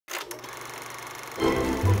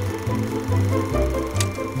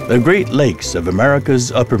The Great Lakes of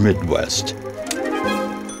America's upper Midwest.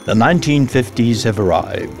 The 1950s have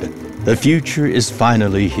arrived. The future is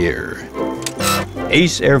finally here.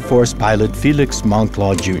 Ace Air Force pilot Felix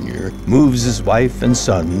Moncla Jr. moves his wife and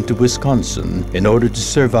son to Wisconsin in order to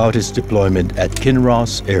serve out his deployment at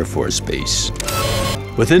Kinross Air Force Base.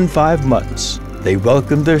 Within 5 months, they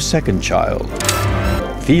welcomed their second child.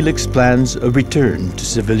 Felix plans a return to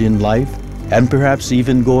civilian life and perhaps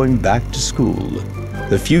even going back to school.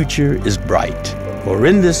 The future is bright, for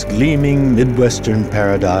in this gleaming Midwestern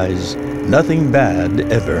paradise, nothing bad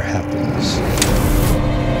ever happens.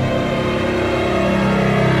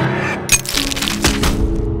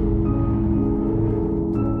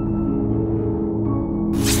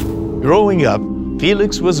 Growing up,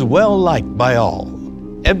 Felix was well liked by all.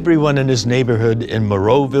 Everyone in his neighborhood in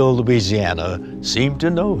Monroeville, Louisiana, seemed to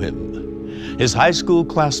know him. His high school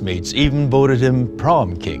classmates even voted him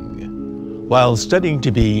prom king. While studying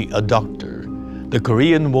to be a doctor, the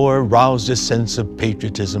Korean War roused a sense of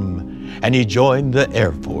patriotism, and he joined the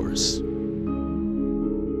Air Force.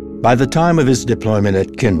 By the time of his deployment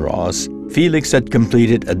at Kinross, Felix had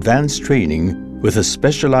completed advanced training with a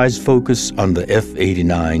specialized focus on the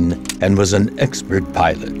F-89 and was an expert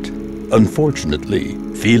pilot. Unfortunately,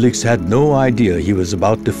 Felix had no idea he was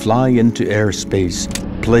about to fly into airspace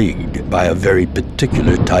plagued by a very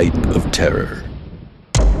particular type of terror.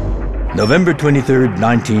 November 23,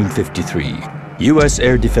 1953, U.S.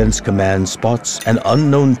 Air Defense Command spots an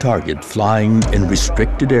unknown target flying in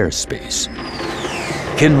restricted airspace.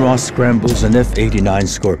 Kinross scrambles an F-89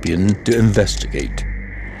 Scorpion to investigate.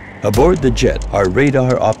 Aboard the jet are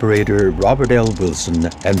radar operator Robert L. Wilson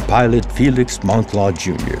and pilot Felix Moncla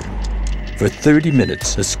Jr. For 30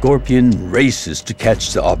 minutes, the Scorpion races to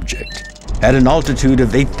catch the object. At an altitude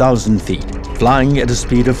of 8,000 feet, flying at a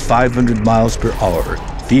speed of 500 miles per hour,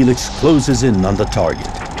 Felix closes in on the target.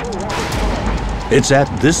 It's at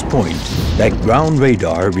this point that ground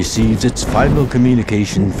radar receives its final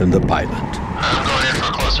communication from the pilot. I'm going in for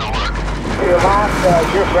a closer look. Your last,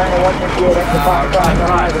 you're Brandon 158 into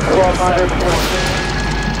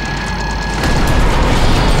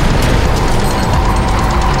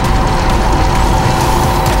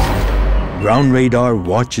 1200. Ground radar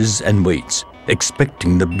watches and waits,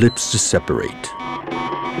 expecting the blips to separate.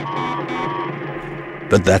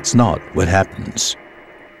 But that's not what happens.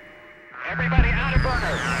 Everybody out of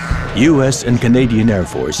burner. U.S. and Canadian Air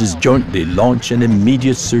Forces jointly launch an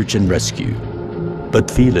immediate search and rescue.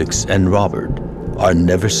 But Felix and Robert are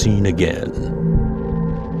never seen again.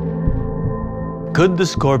 Could the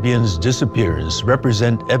Scorpion's disappearance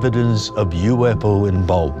represent evidence of UFO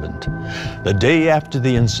involvement? The day after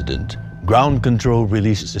the incident, Ground Control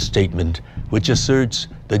releases a statement which asserts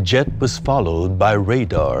the jet was followed by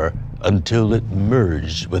radar until it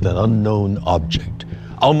merged with an unknown object.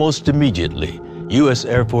 Almost immediately, U.S.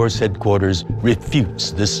 Air Force Headquarters refutes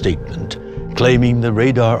this statement, claiming the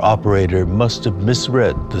radar operator must have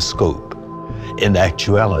misread the scope. In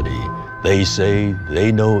actuality, they say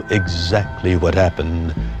they know exactly what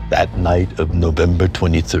happened that night of November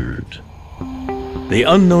 23rd. The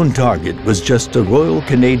unknown target was just a Royal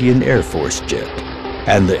Canadian Air Force jet,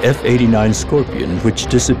 and the F-89 Scorpion, which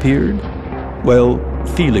disappeared, well,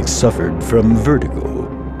 Felix suffered from vertigo,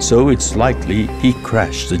 so it's likely he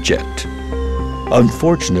crashed the jet.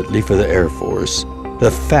 Unfortunately for the Air Force, the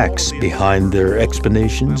facts behind their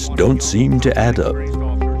explanations don't seem to add up.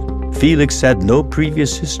 Felix had no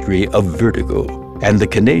previous history of vertigo, and the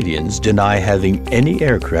Canadians deny having any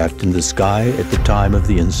aircraft in the sky at the time of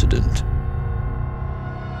the incident.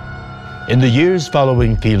 In the years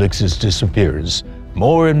following Felix's disappearance,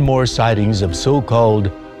 more and more sightings of so-called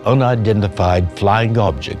unidentified flying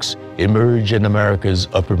objects emerge in America's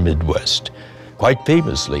upper Midwest. Quite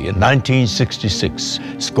famously, in 1966,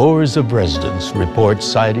 scores of residents report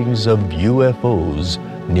sightings of UFOs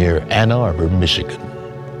near Ann Arbor, Michigan.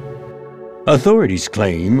 Authorities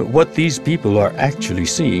claim what these people are actually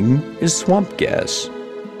seeing is swamp gas.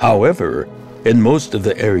 However, in most of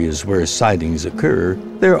the areas where sightings occur,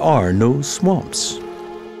 there are no swamps.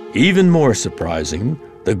 Even more surprising,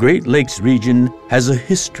 the Great Lakes region has a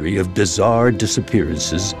history of bizarre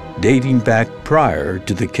disappearances dating back prior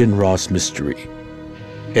to the Kinross mystery.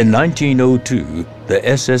 In 1902, the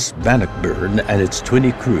SS Bannockburn and its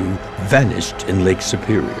 20 crew vanished in Lake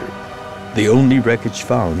Superior. The only wreckage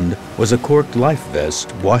found was a corked life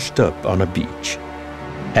vest washed up on a beach.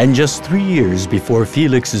 And just 3 years before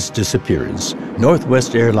Felix's disappearance,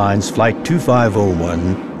 Northwest Airlines Flight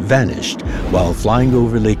 2501 vanished while flying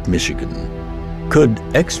over Lake Michigan. Could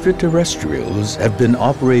extraterrestrials have been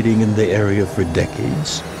operating in the area for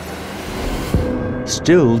decades?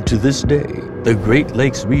 Still to this day, the Great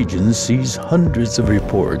Lakes region sees hundreds of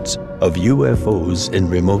reports of UFOs in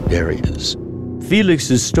remote areas.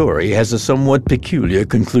 Felix's story has a somewhat peculiar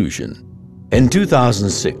conclusion. In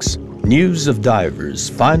 2006, news of divers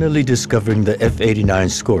finally discovering the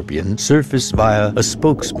F-89 Scorpion surfaced via a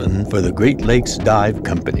spokesman for the Great Lakes Dive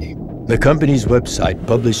Company. The company's website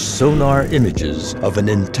published sonar images of an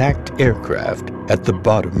intact aircraft at the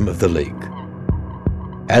bottom of the lake.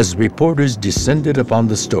 As reporters descended upon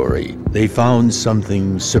the story, they found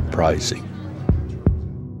something surprising.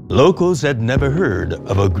 Locals had never heard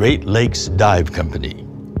of a Great Lakes dive company.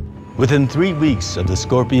 Within 3 weeks of the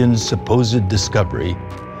Scorpion's supposed discovery,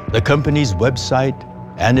 the company's website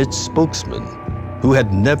and its spokesman, who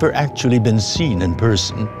had never actually been seen in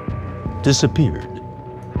person, disappeared.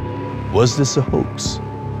 Was this a hoax?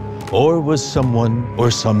 Or was someone or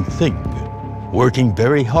something working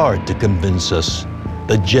very hard to convince us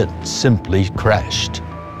the jet simply crashed?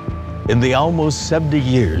 In the almost 70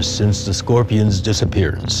 years since the Scorpion's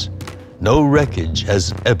disappearance, no wreckage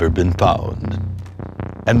has ever been found.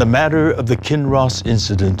 And the matter of the Kinross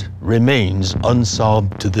incident remains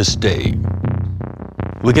unsolved to this day.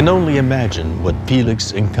 We can only imagine what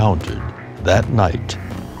Felix encountered that night,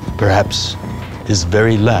 perhaps his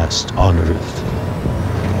very last on Earth.